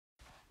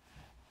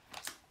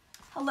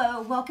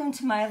Hello, welcome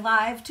to my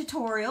live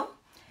tutorial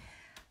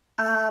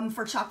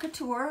for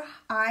Couture.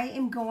 I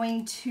am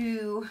going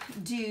to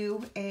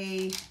do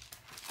a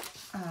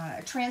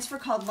transfer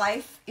called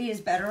Life is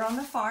Better on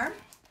the Farm.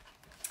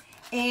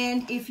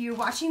 And if you're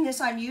watching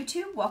this on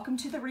YouTube, welcome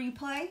to the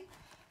replay.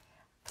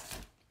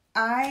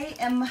 I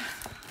am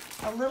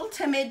a little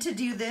timid to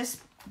do this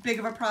big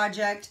of a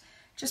project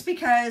just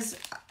because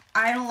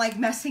I don't like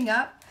messing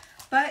up,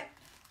 but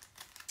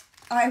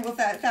I will,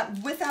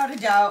 that without a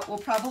doubt will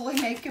probably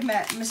make a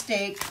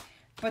mistake.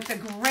 But the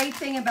great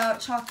thing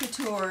about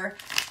Couture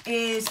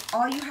is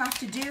all you have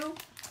to do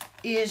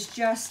is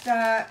just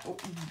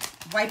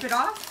wipe it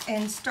off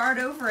and start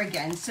over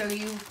again. So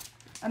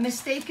a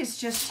mistake is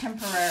just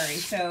temporary.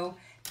 So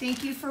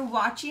thank you for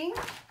watching.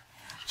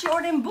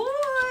 Jordan Boyd,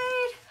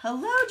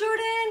 hello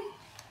Jordan.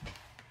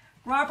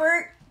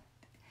 Robert,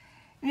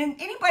 and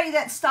anybody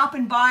that's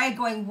stopping by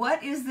going,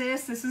 what is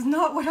this? This is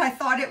not what I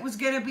thought it was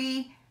gonna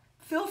be.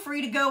 Feel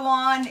free to go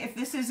on if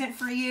this isn't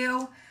for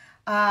you.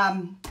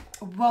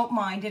 Won't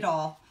mind at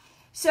all.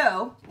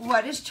 So,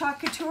 what is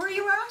Couture,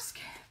 you ask?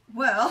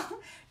 Well,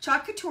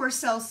 Couture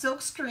sells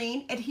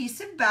silkscreen,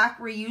 adhesive back,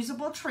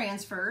 reusable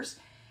transfers,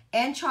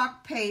 and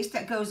chalk paste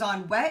that goes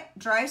on wet,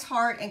 dries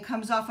hard, and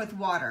comes off with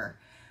water.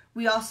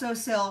 We also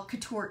sell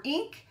Couture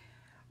ink,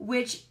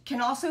 which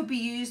can also be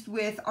used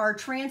with our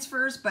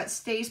transfers but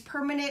stays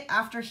permanent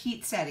after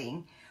heat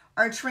setting.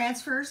 Our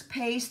transfers,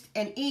 paste,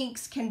 and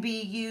inks can be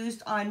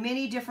used on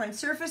many different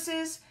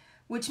surfaces,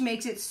 which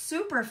makes it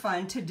super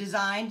fun to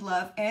design,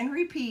 love, and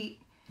repeat.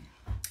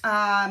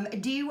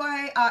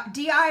 DIY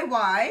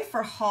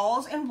for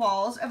halls and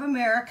walls of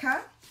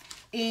America.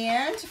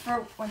 And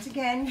for, once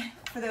again,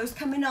 for those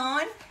coming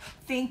on,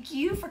 thank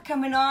you for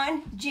coming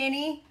on.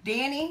 Jenny,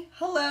 Danny,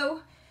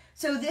 hello.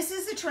 So this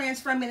is the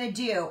transfer I'm going to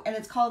do, and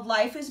it's called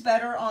Life is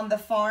Better on the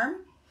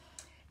Farm.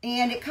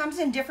 And it comes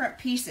in different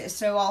pieces.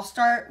 So I'll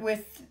start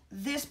with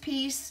this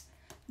piece,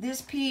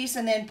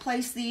 and then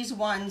place these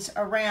ones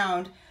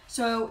around.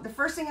 So the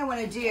first thing I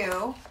want to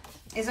do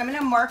is I'm going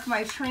to mark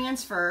my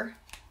transfer.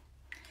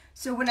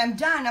 So when I'm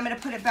done, I'm going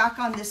to put it back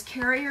on this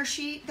carrier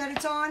sheet that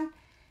it's on.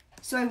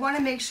 So I want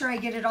to make sure I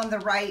get it on the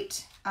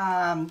right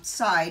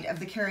side of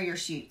the carrier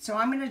sheet. So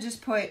I'm going to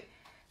just put,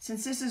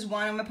 since this is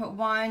one, I'm going to put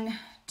 1,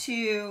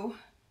 2,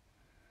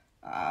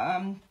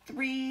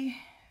 3,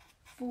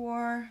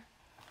 4,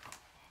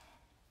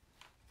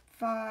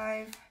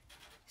 5,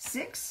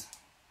 6.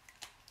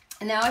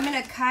 And now I'm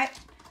going to cut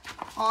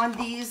on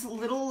these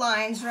little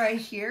lines right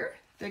here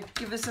that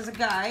give us as a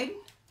guide.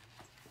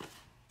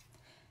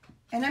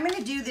 And I'm going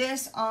to do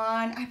this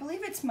on, I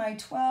believe it's my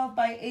 12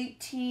 by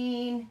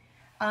 18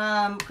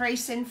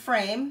 Grayson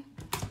frame.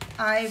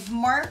 I've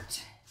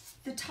marked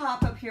the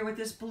top up here with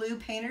this blue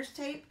painter's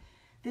tape.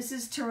 This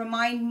is to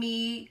remind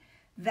me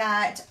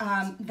that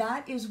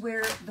that is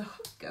where the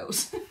hook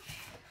goes.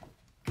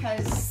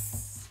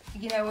 Because,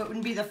 you know, it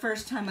wouldn't be the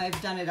first time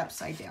I've done it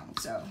upside down.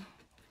 So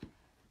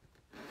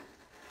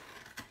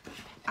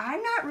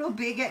I'm not real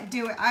big at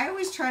doing, I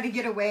always try to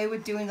get away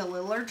with doing the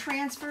littler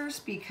transfers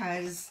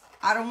because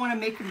I don't want to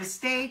make a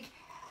mistake.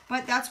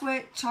 But that's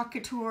what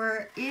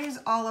Couture is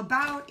all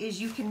about,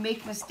 is you can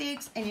make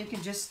mistakes and you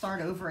can just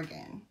start over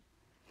again.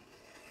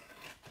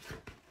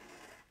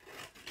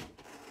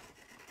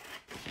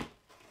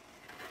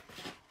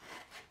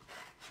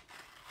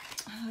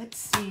 Let's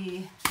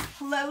see.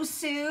 Hello,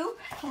 Sue.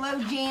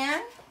 Hello,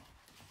 Jan.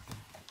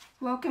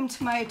 Welcome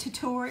to my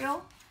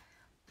tutorial.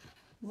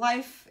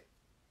 Life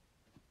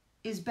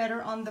is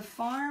better on the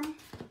farm.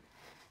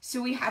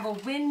 So we have a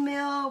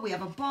windmill, we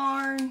have a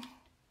barn,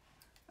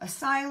 a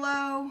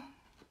silo.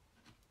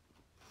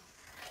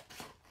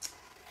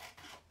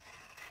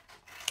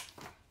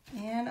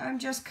 And I'm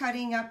just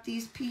cutting up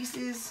these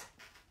pieces.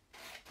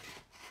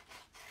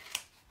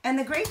 And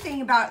the great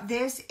thing about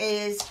this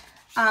is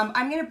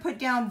I'm going to put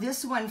down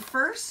this one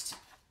first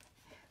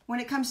when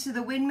it comes to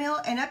the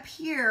windmill, and up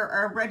here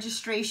are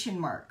registration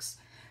marks.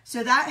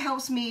 So that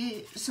helps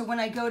me, so when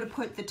I go to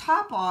put the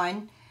top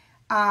on,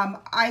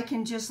 I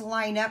can just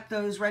line up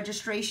those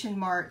registration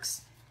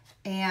marks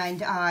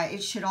and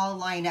it should all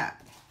line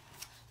up.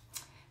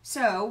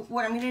 So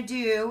what I'm going to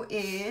do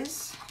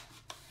is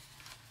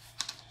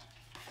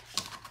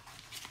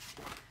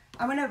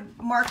I'm going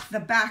to mark the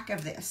back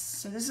of this.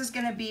 So this is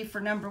going to be for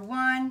number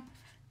 1,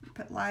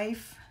 put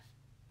Life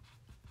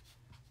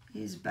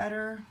is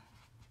Better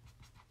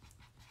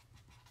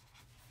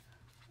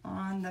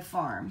on the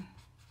Farm.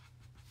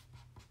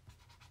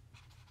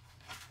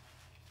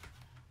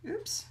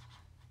 Oops.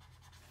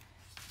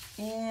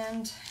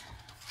 And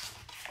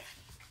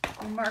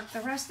mark the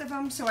rest of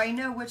them so I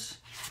know which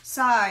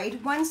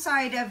side. One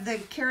side of the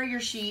carrier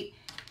sheet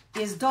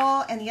is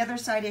dull and the other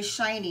side is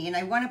shiny, and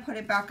I want to put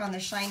it back on the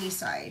shiny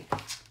side.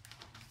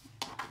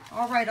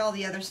 I'll write all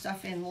the other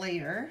stuff in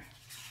later.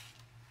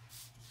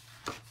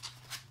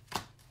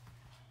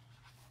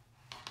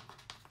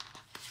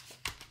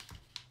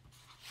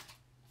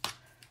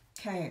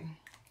 Okay.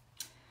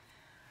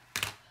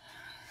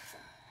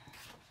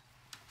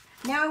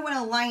 Now I want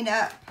to line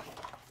up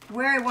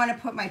where I want to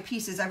put my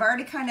pieces. I've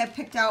already kind of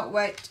picked out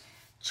what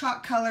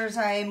chalk colors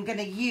I'm going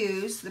to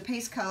use, the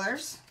paste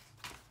colors.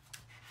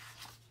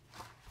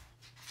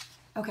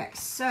 Okay,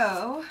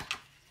 so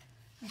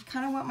I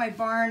kind of want my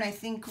barn, I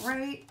think,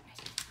 right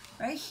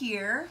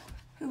here.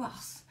 Who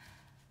else?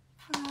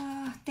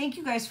 Thank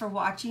you guys for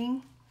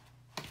watching.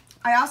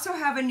 I also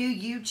have a new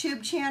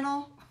YouTube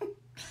channel.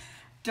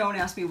 Don't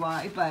ask me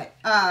why, but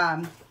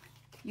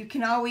you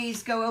can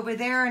always go over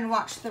there and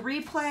watch the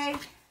replay.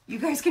 You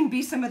guys can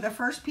be some of the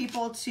first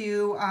people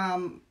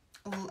to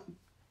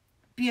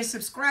be a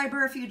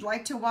subscriber if you'd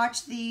like to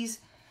watch these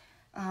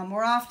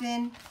more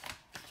often.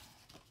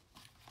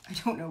 I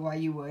don't know why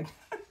you would.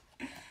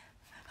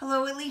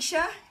 Hello,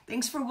 Alicia.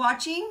 Thanks for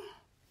watching.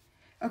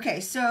 Okay,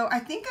 so I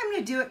think I'm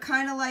going to do it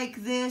kind of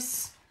like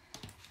this,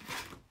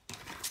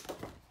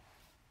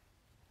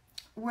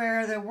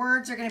 where the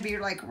words are going to be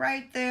like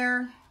right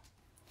there.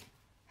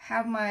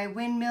 Have my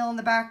windmill in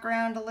the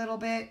background a little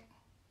bit.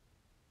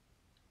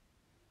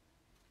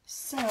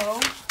 So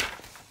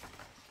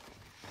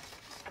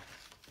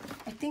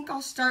I think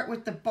I'll start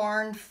with the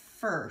barn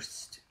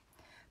first,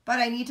 but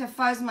I need to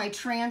fuzz my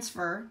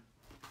transfer.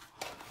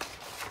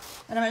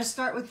 And I'm going to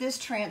start with this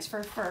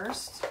transfer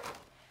first.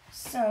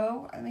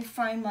 So let me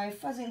find my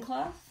fuzzing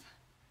cloth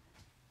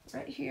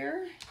right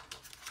here.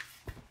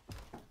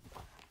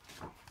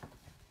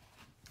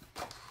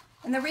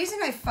 And the reason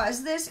I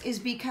fuzz this is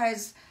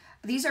because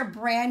these are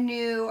brand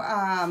new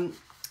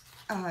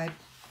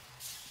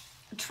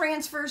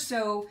transfers,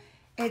 so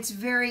it's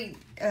very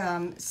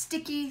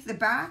sticky, the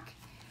back.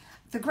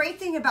 The great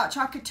thing about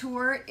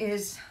Couture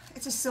is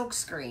it's a silk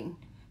screen.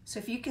 So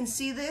if you can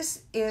see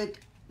this, it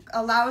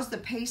allows the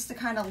paste to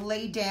kind of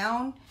lay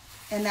down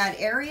in that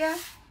area.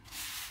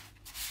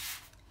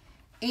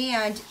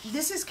 And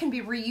this can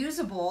be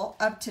reusable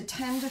up to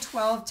 10 to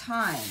 12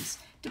 times,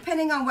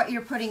 depending on what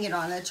you're putting it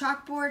on. The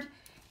chalkboard,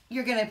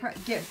 you're gonna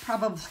get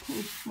probably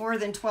more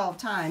than 12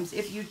 times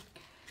if you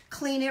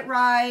clean it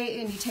right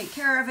and you take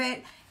care of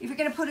it. If you're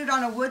gonna put it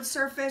on a wood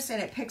surface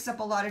and it picks up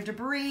a lot of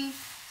debris,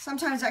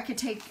 sometimes that could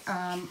take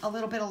a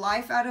little bit of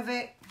life out of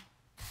it.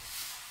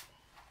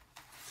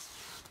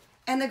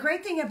 And the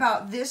great thing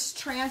about this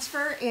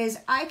transfer is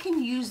I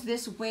can use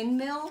this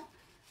windmill.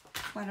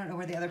 I don't know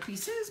where the other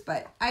piece is,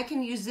 but I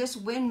can use this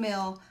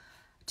windmill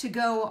to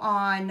go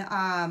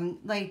on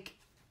like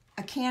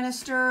a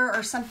canister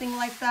or something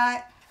like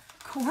that.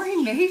 Corey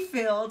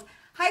Mayfield.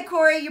 Hi,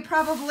 Corey. You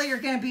probably are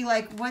going to be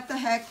like, what the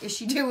heck is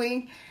she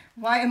doing?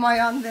 Why am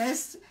I on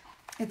this?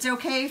 It's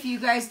okay if you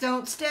guys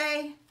don't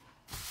stay.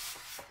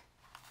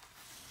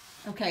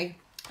 Okay,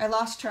 I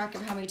lost track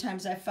of how many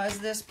times I fuzzed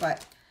this,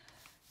 but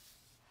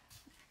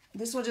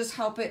this will just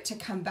help it to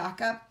come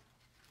back up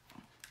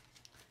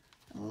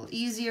a little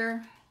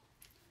easier.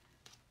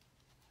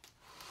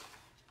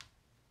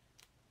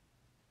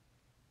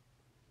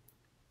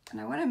 And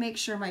I want to make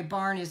sure my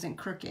barn isn't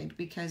crooked,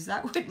 because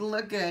that wouldn't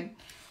look good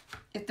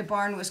if the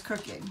barn was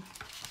crooked.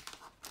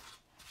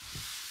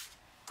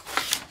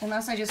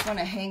 Unless I just want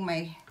to hang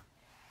my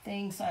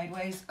thing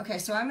sideways. Okay,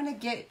 so I'm going to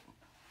get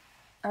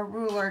a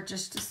ruler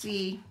just to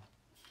see.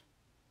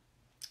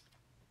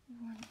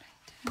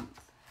 1/10.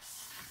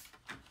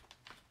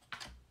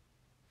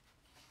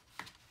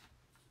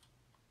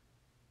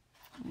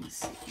 Let me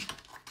see.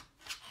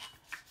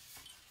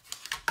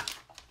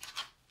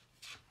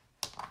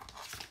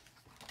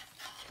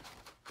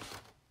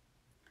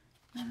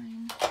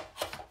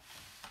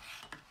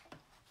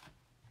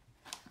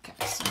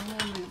 Okay, so I'm going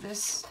to move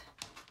this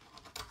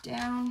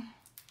down.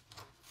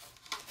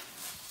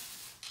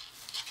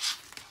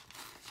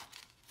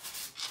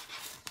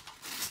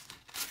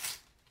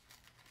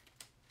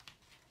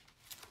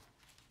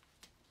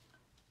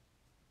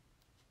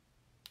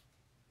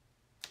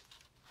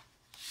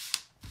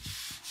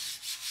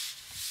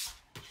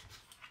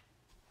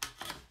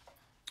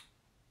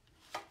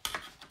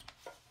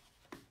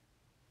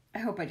 I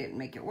hope I didn't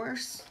make it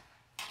worse.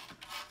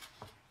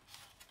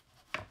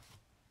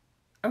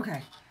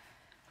 Okay,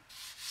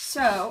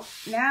 so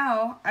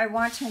now I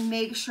want to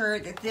make sure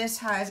that this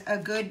has a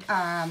good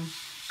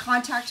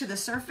contact to the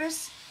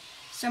surface.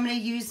 So I'm going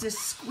to use this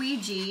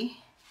squeegee,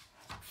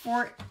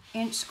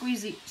 4-inch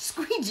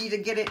squeegee to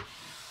get it,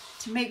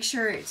 to make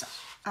sure it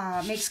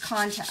makes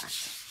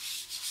contact.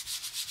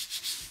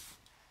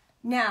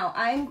 Now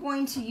I'm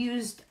going to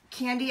use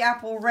candy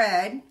apple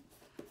red,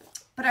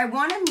 but I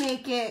want to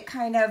make it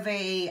kind of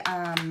a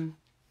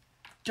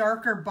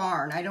darker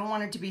barn. I don't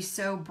want it to be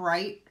so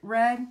bright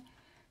red.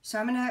 So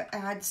I'm going to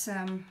add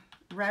some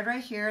red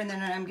right here, and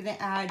then I'm going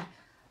to add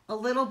a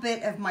little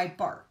bit of my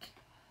bark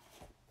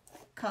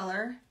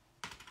color,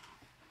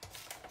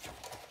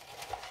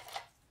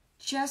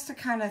 just to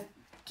kind of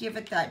give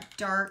it that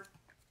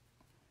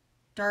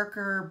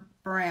darker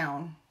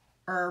brown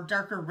or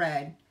darker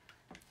red.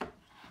 I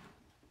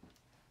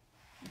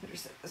better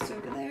set this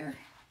over there.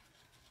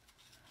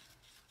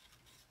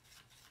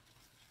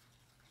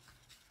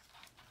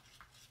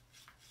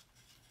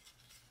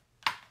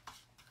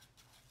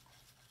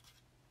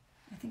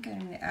 I think I'm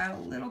going to add a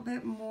little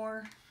bit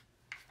more.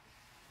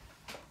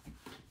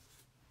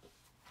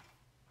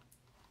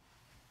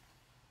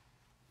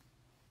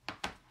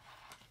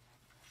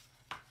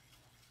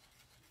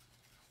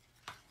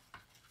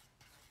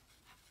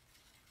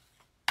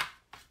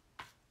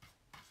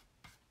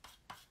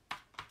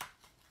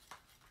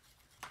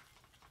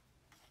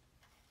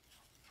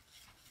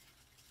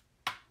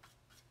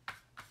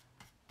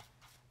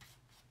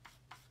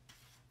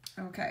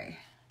 Okay,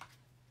 I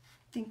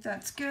think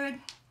that's good.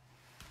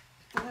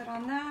 Put that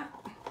on that.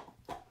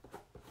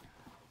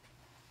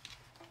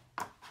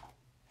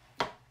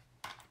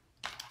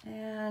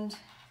 And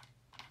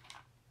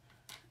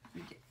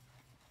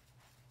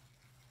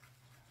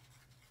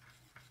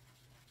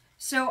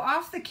so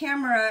off the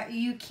camera,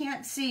 you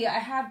can't see, I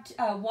have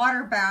a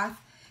water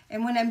bath,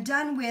 and when I'm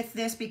done with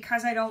this,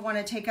 because I don't want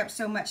to take up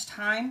so much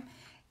time,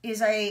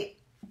 is I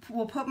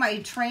will put my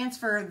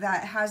transfer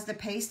that has the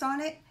paste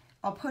on it,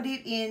 I'll put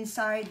it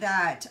inside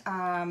that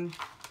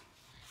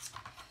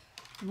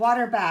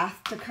water bath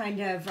to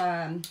kind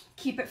of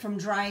keep it from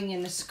drying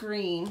in the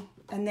screen.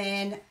 And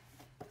then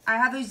I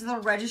have these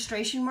little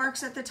registration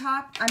marks at the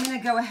top. I'm going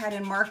to go ahead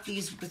and mark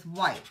these with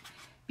white,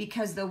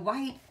 because the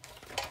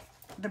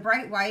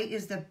bright white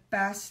is the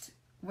best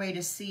way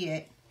to see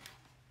it.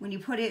 When you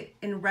put it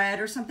in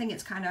red or something,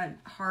 it's kind of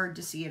hard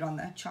to see it on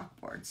the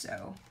chalkboard.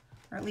 So,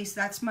 or at least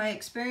that's my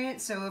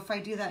experience. So if I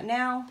do that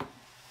now,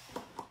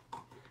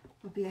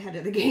 I'll be ahead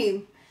of the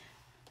game.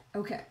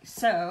 Okay,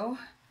 so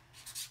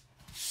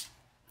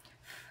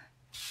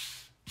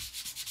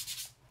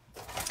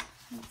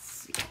let's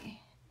see.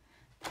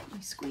 My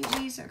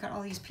squeegees, I've got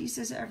all these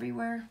pieces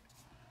everywhere.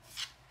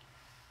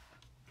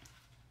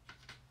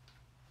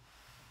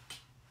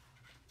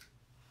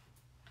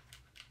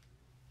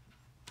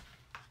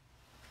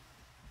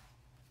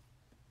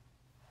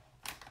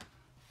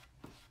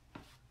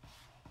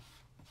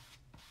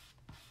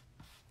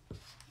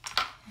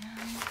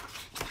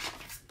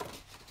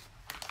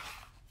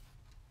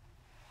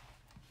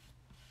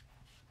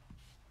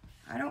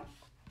 I don't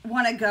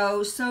want to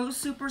go so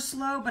super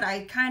slow, but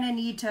I kind of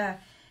need to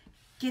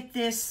get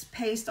this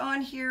paste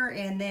on here,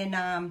 and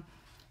then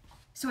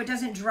so it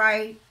doesn't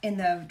dry in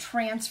the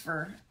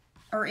transfer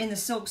or in the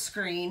silk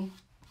screen.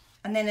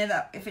 And then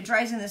if it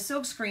dries in the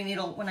silk screen,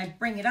 it'll, when I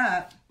bring it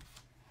up,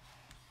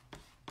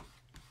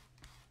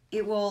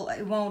 it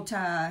won't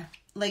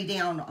lay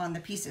down on the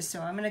pieces.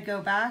 So I'm going to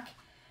go back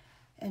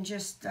and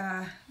just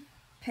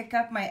pick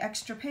up my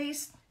extra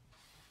paste.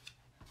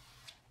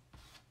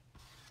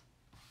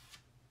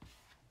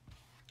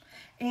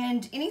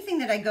 And anything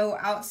that I go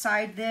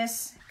outside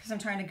this, because I'm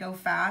trying to go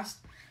fast,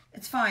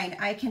 it's fine.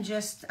 I can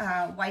just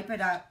wipe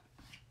it up.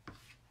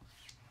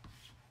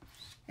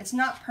 It's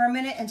not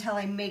permanent until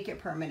I make it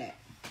permanent.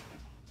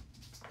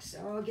 So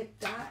I'll get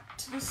that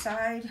to the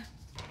side.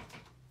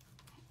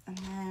 And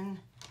then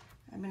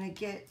I'm going to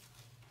get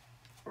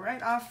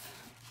right off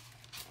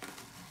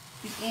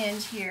the end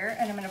here,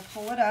 and I'm going to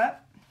pull it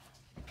up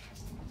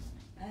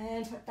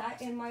and put that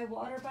in my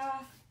water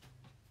bath.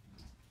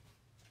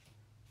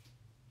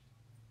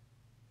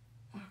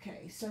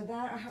 Okay, so that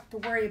I don't have to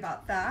worry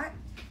about that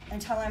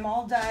until I'm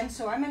all done.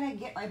 So I'm going to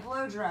get my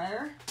blow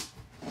dryer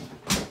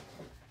and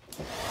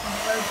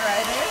blow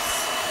dry this.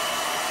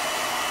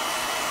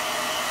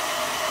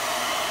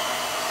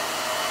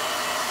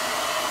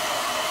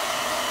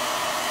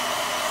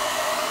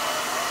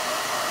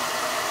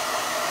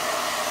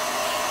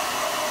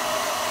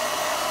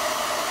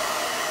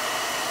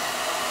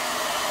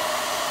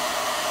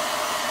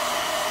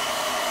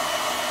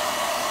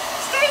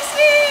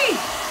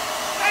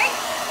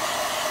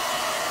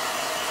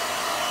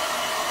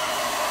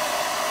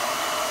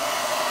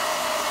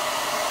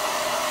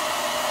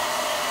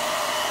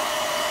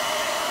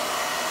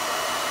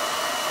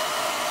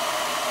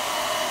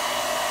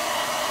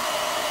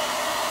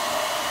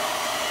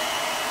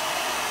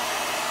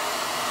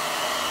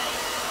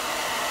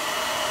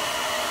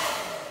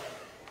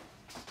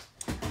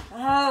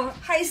 Oh,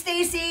 hi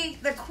Stacy,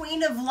 the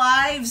Queen of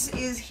Lives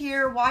is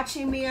here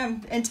watching me.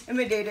 I'm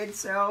intimidated,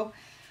 so.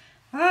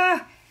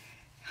 Hi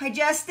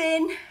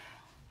Justin.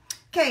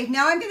 Okay,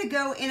 now I'm gonna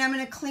go and I'm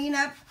gonna clean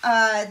up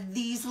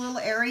these little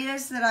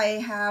areas that I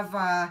have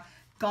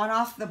gone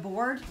off the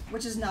board,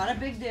 which is not a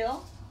big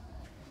deal.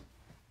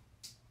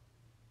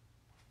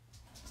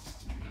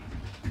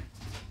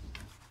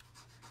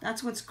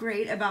 That's what's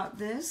great about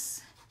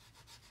this.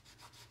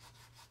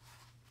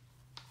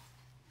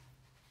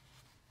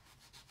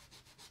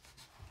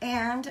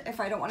 And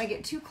if I don't want to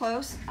get too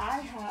close,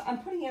 I'm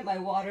putting in my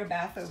water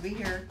bath over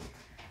here.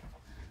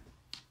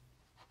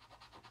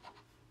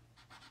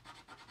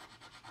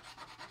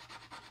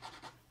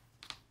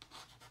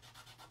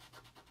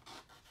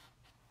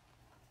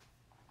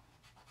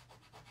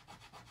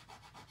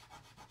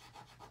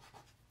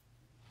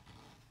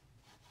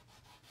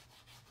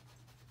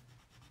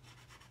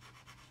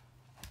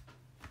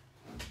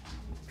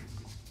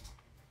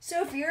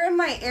 So if you're in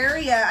my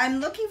area, I'm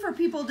looking for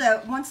people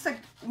that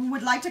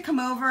would like to come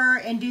over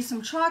and do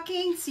some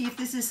chalking, see if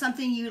this is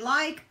something you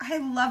like. I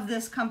love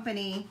this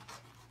company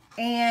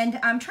and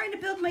I'm trying to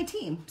build my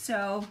team.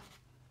 So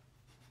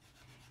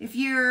if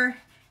you're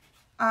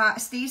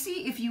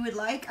Stacy, if you would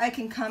like, I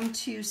can come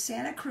to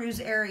Santa Cruz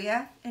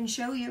area and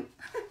show you.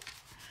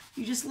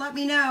 You just let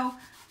me know.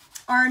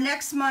 Our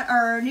next month,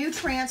 our new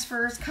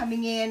transfers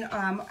coming in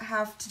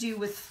have to do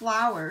with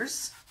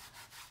flowers.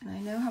 And I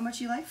know how much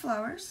you like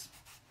flowers.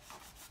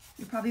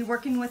 You're probably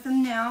working with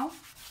them now.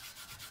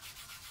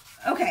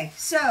 Okay,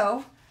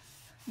 so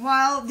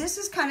while this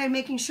is kind of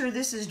making sure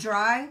this is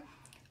dry,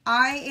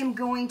 I am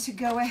going to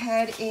go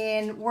ahead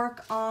and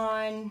work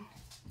on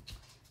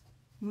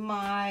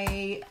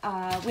my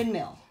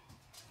windmill.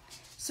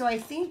 So I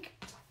think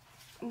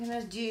I'm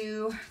gonna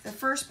do the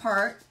first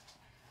part,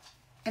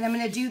 and I'm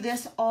gonna do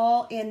this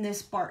all in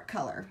this bark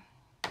color,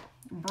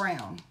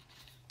 brown.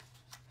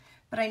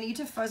 But I need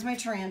to fuzz my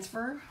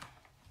transfer.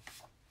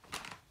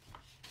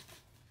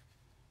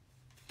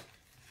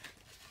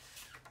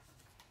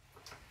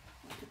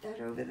 Put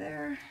that over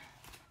there.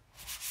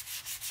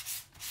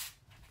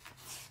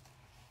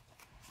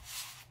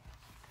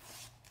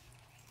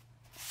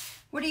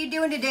 What are you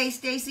doing today,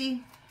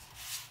 Stacy?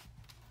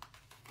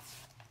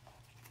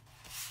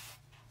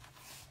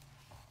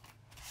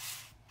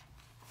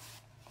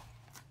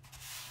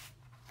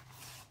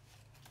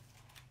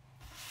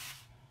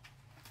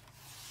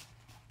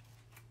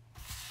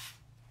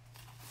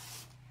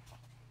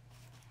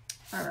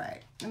 All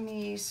right,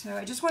 so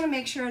I just want to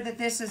make sure that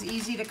this is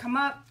easy to come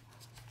up.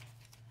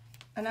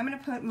 And I'm going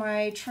to put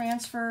my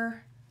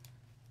transfer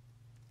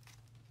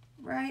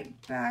right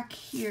back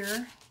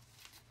here.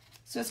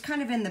 So it's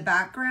kind of in the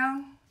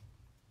background.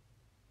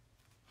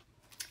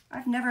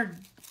 I've never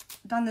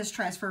done this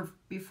transfer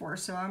before,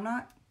 so I'm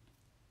not,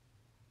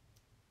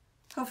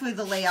 hopefully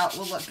the layout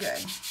will look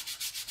good.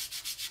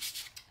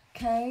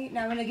 Okay,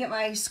 now I'm going to get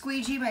my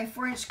squeegee, my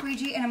 4-inch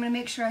squeegee, and I'm going to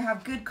make sure I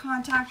have good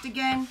contact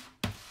again.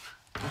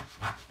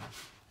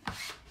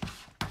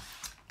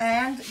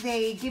 And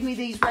they give me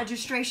these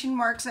registration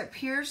marks up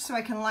here so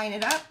I can line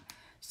it up.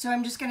 So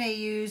I'm just going to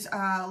use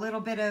a little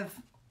bit of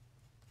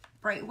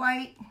bright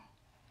white.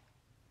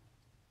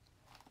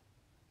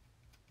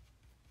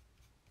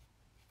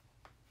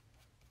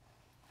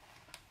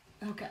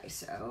 Okay,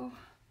 so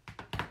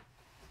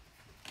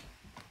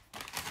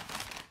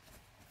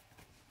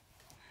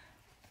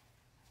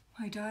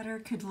my daughter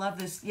could love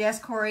this. Yes,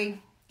 Corey,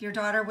 your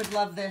daughter would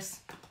love this.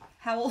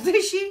 How old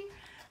is she?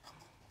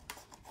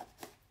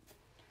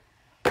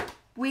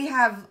 We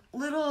have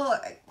little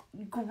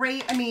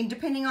great, I mean,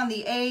 depending on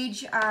the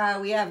age,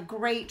 we have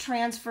great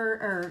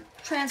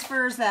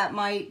transfers that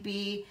might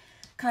be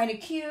kind of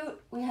cute.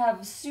 We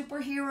have a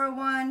superhero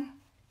one,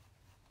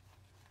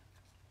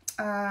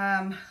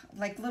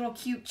 like little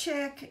cute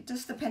chick,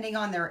 just depending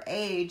on their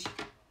age.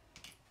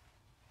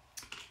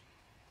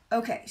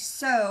 Okay,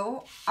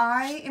 so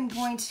I am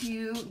going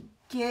to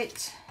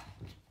get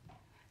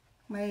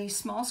my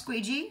small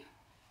squeegee.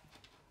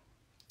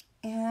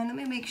 And let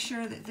me make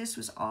sure that this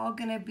was all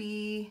gonna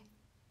be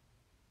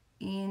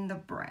in the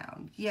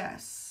brown.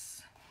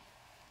 Yes.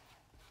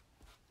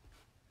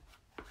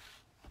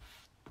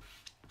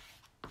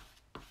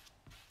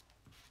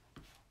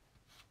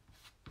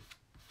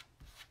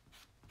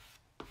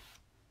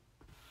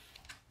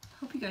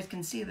 Hope you guys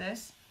can see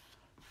this.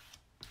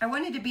 I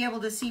wanted to be able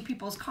to see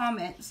people's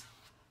comments.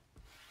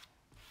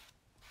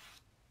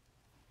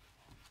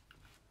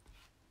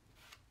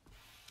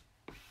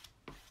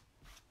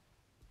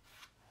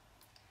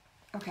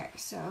 Okay,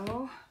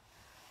 so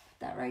put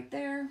that right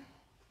there.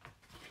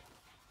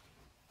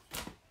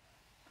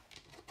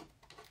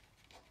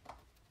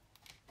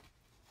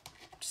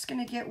 Just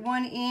gonna get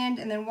one end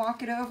and then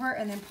walk it over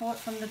and then pull it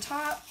from the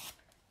top.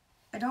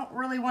 I don't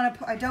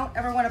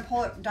ever want to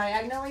pull it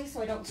diagonally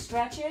so I don't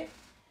stretch it.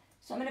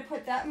 So I'm gonna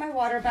put that in my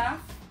water bath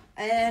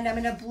and I'm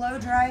gonna blow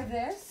dry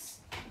this.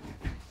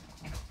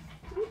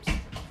 Oops.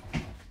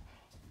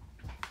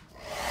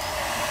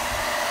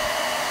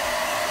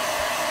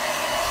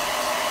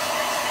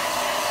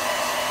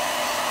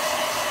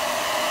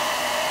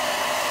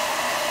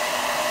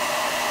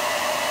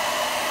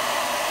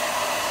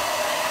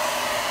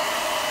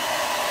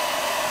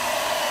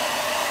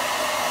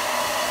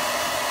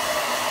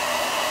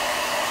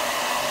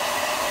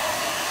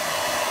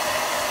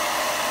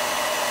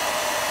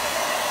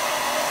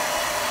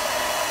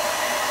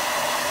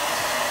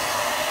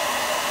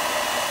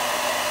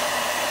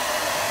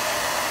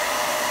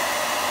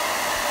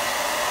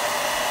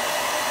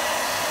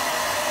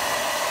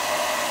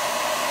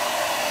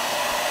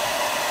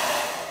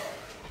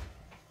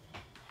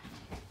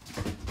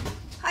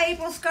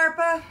 April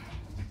Scarpa.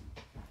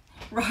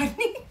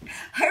 Rodney.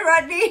 Hi,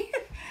 Rodney.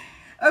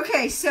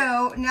 Okay,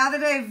 so now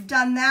that I've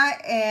done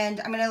that and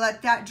I'm going to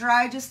let that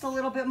dry just a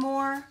little bit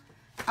more,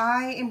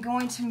 I am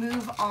going to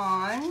move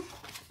on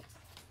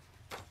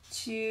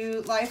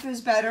to Life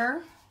is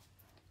Better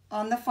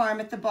on the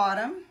Farm at the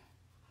bottom.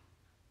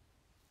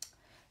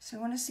 So I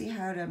want to see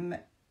how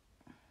to...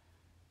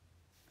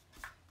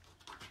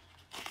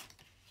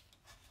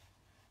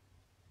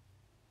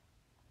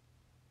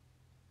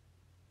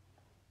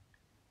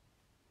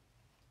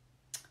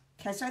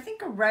 Okay, so I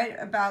think we're right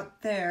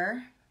about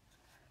there.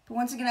 But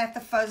once again, I have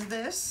to fuzz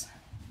this.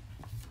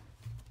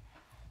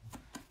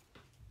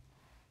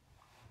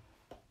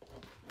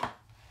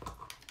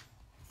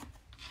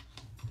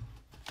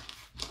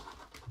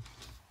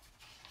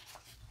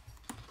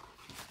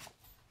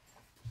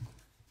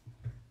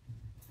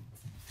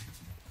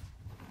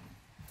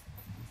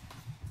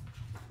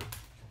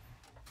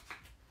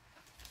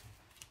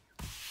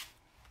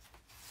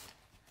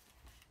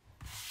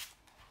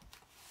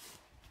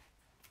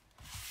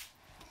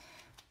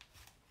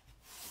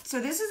 So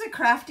this is a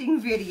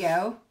crafting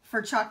video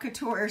for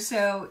Couture,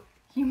 so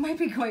you might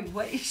be going,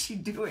 what is she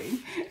doing?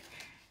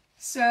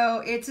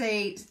 So it's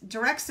a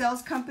direct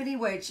sales company,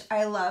 which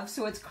I love,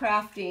 so it's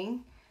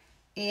crafting.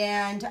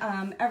 And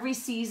every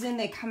season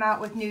they come out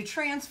with new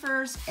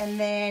transfers, and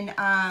then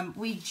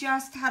we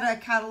just had a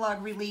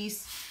catalog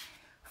release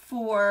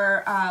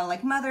for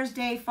like Mother's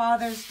Day,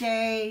 Father's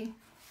Day.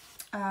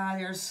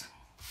 There's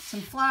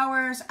some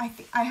flowers.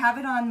 I have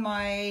it on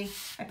I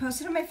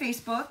posted on my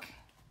Facebook.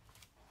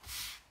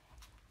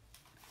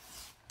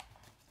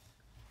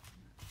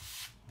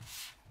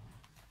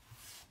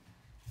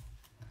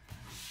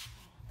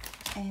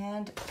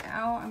 And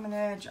now I'm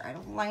gonna try to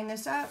line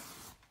this up.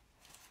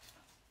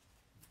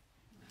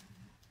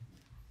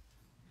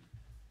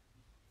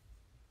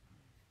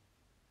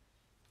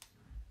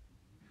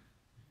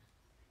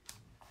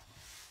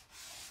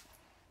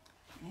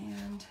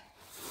 And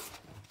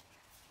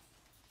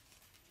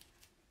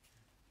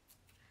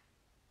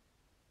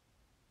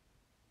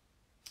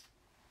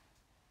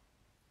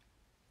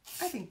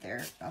I think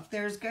up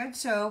there is good.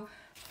 So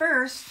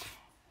first,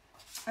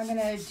 I'm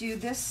gonna do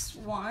this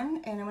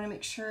one, and I'm gonna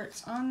make sure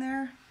it's on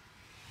there.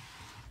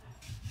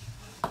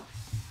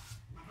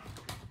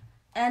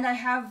 And I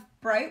have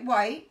bright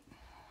white.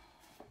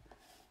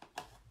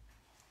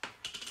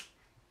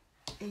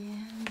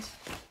 And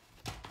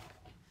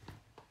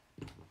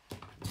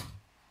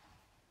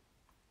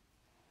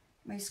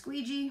my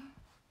squeegee.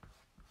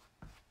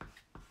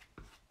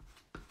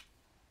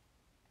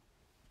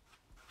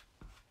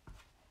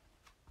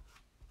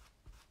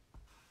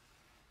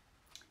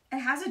 It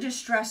has a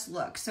distressed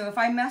look, so if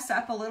I mess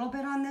up a little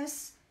bit on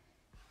this,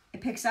 it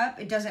picks up.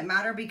 It doesn't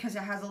matter because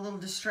it has a little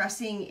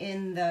distressing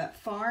in the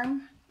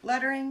farm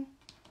lettering.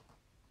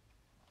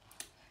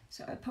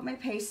 So I put my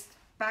paste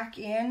back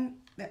in,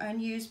 the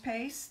unused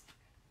paste.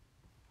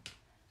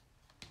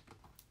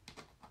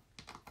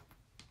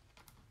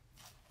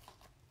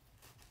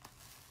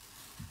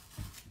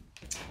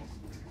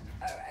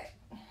 All right,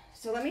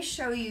 so let me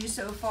show you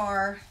so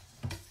far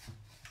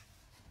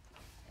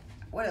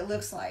what it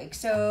looks like.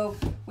 So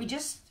we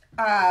just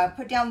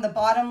put down the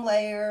bottom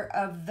layer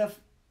of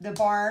the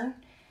barn,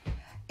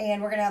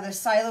 and we're gonna have the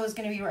silo is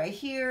gonna be right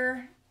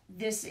here.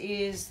 This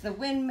is the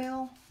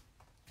windmill.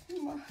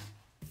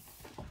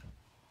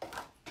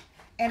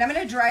 And I'm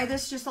gonna dry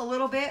this just a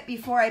little bit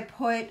before I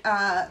put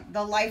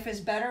the Life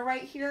is Better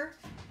right here.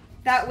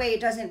 That way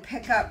it doesn't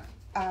pick up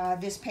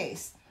this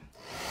paste.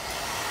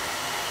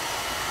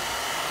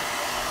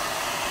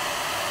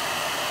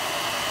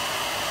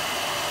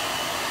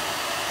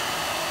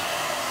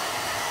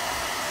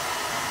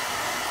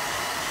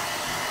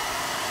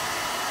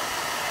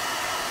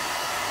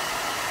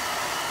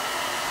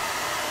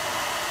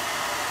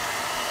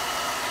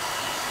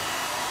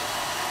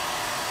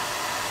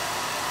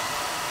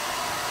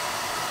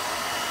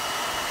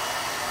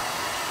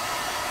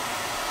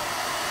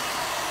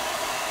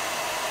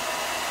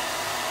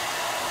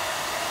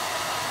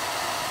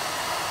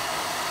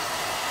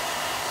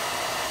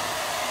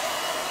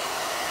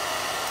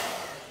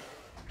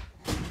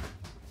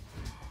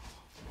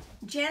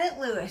 Janet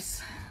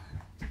Lewis.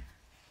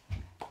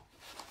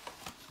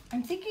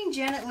 I'm thinking,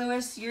 Janet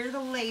Lewis, you're the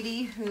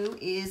lady who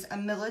is a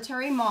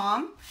military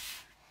mom.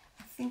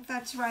 I think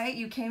that's right.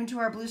 You came to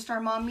our Blue Star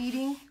Mom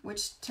meeting,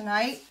 which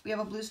tonight we have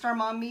a Blue Star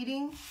Mom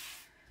meeting.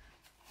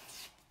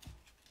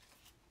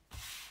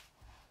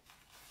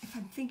 If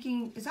I'm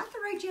thinking, is that the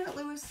right Janet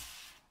Lewis?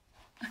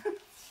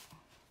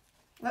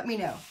 Let me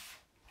know.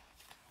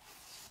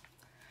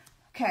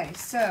 Okay,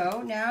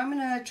 so now I'm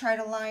gonna try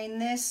to line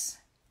this.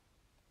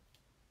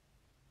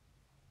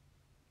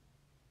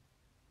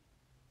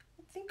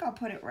 I think I'll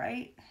put it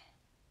right.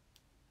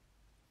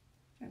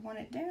 I want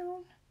it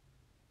down.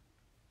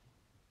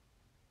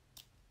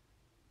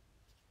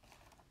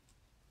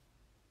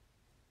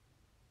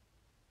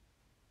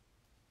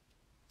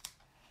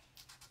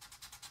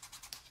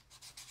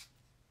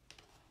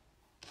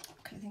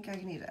 Okay, I think I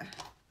need to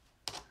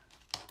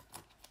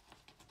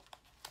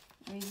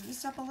raise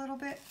this up a little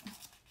bit.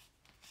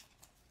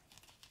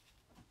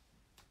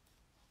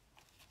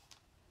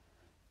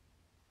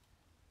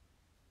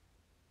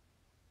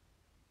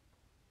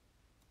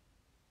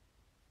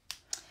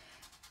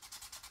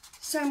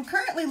 So I'm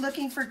currently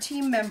looking for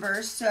team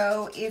members,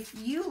 so if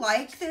you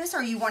like this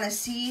or you want to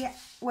see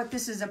what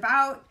this is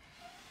about,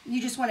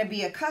 you just want to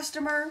be a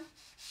customer,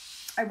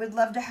 I would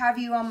love to have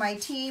you on my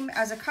team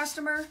as a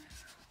customer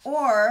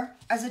or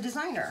as a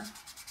designer.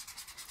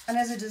 And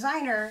as a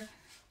designer,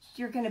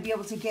 you're going to be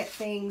able to get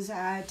things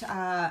at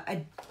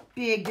a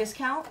big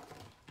discount.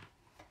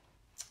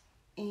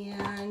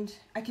 And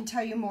I can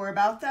tell you more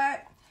about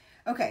that.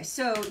 Okay,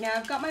 so now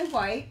I've got my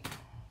white.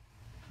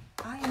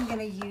 I am going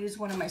to use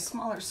one of my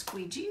smaller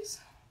squeegees.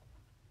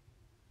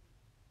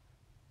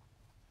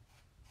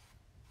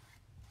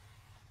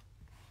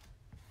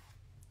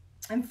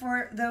 And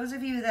for those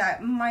of you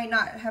that might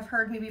not have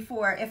heard me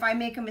before, if I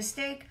make a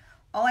mistake,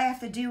 all I have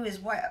to do is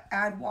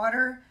add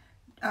water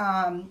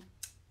and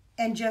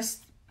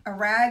just a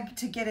rag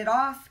to get it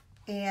off,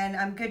 and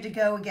I'm good to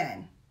go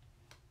again.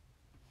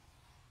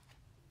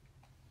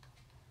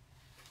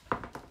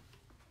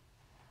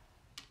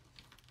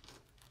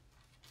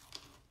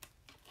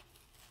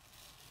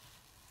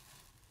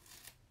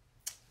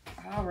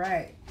 All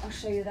right, I'll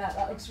show you that.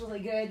 That looks really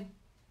good.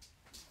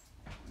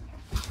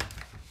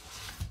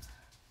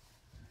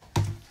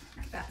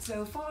 Like that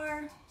so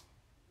far.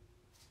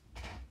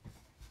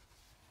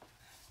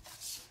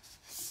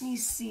 Let me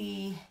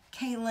see.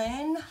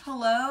 Kaylin,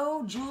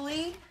 hello.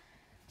 Julie,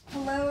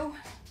 hello.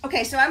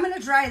 Okay, so I'm gonna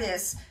dry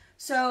this.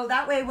 So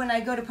that way when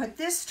I go to put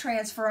this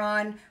transfer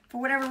on, for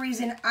whatever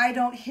reason, I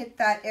don't hit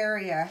that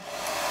area.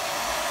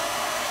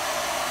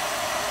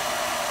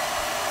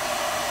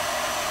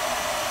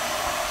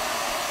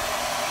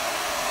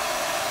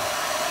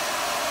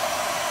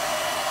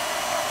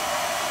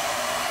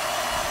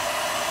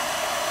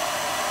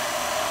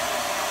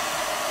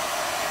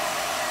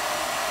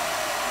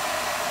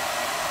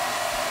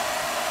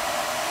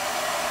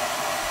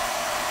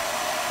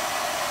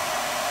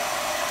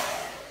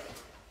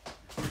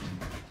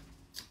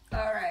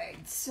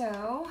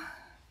 So,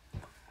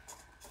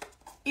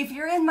 if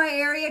you're in my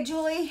area,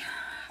 Julie,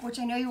 which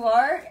I know you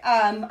are,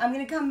 I'm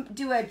going to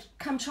do a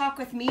come chalk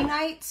with me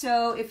night.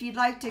 So if you'd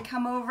like to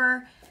come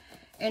over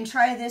and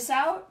try this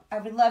out, I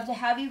would love to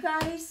have you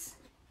guys.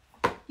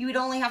 You would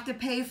only have to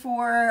pay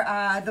for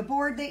the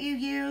board that you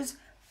use.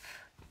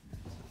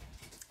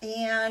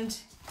 And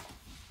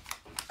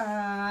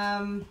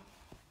let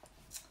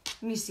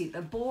me see,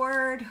 the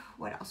board,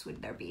 what else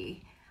would there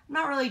be? I'm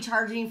not really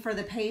charging for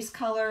the paste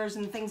colors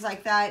and things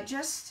like that,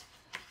 just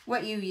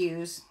what you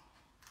use.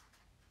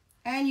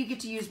 And you get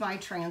to use my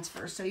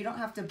transfer, so you don't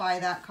have to buy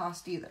that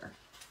cost either.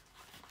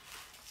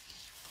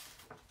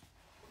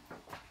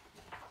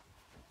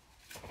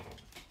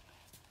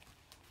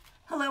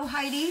 Hello,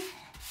 Heidi.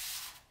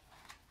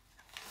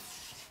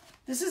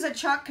 This is a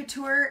Chalk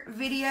Couture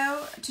video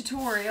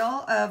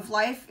tutorial of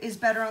Life is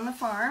Better on the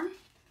Farm.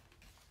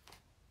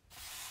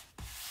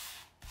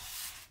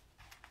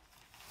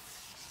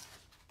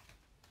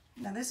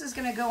 Now this is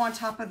going to go on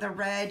top of the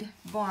red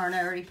barn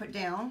I already put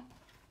down.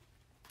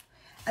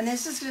 And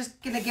this is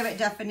just going to give it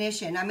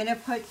definition. I'm going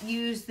to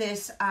use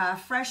this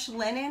fresh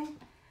linen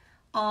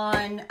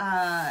on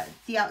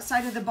the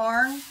outside of the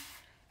barn.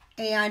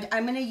 And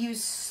I'm going to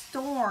use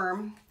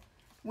Storm,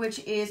 which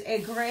is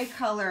a gray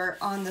color,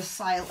 on the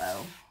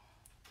silo.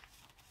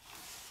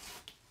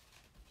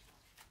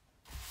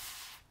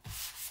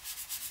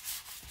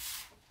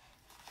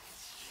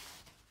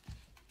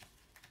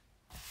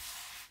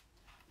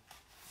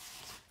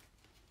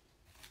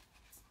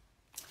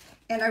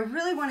 And I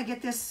really want to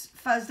get this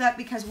fuzzed up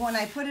because when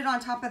I put it on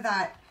top of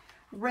that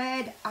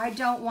red, I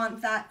don't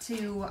want that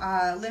to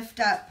lift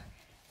up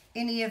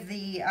any of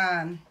the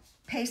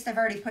paste I've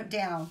already put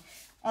down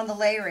on the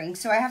layering.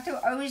 So I have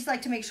to always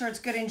like to make sure it's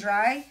good and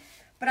dry.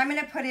 But I'm going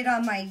to put it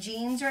on my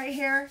jeans right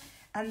here,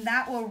 and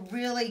that will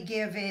really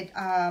give it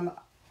a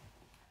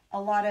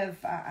lot of,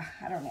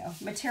 I don't know,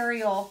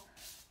 material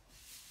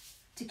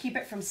to keep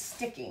it from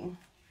sticking.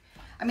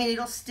 I mean,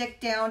 it'll stick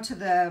down to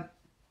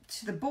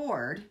the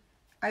board.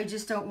 I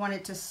just don't want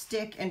it to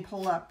stick and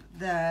pull up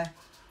the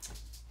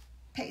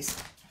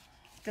paste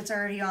that's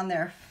already on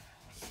there.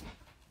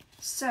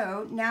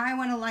 So now I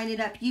want to line it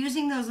up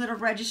using those little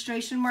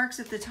registration marks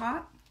at the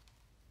top.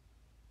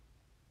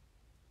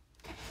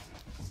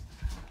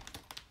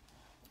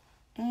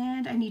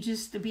 And I need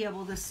just to be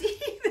able to see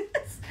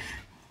this.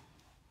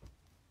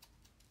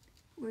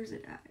 Where's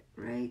it at?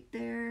 Right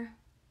there.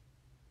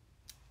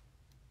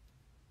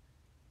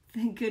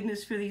 Thank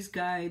goodness for these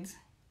guides.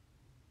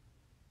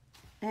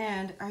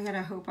 And I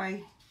gotta hope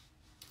I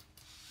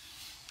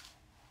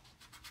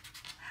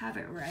have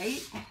it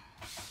right.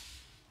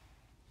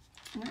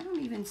 And I don't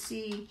even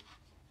see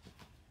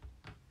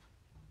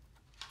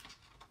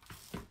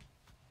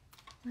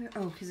where,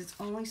 oh, because it's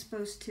only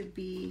supposed to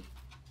be,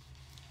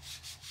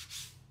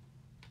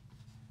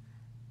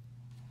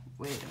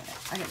 wait a minute,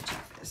 I gotta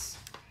check this.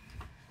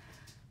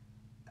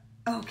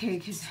 Okay,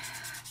 because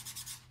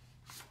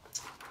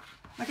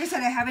like I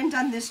said, I haven't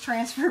done this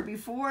transfer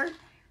before.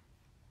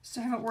 So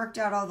I haven't worked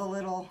out all the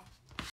little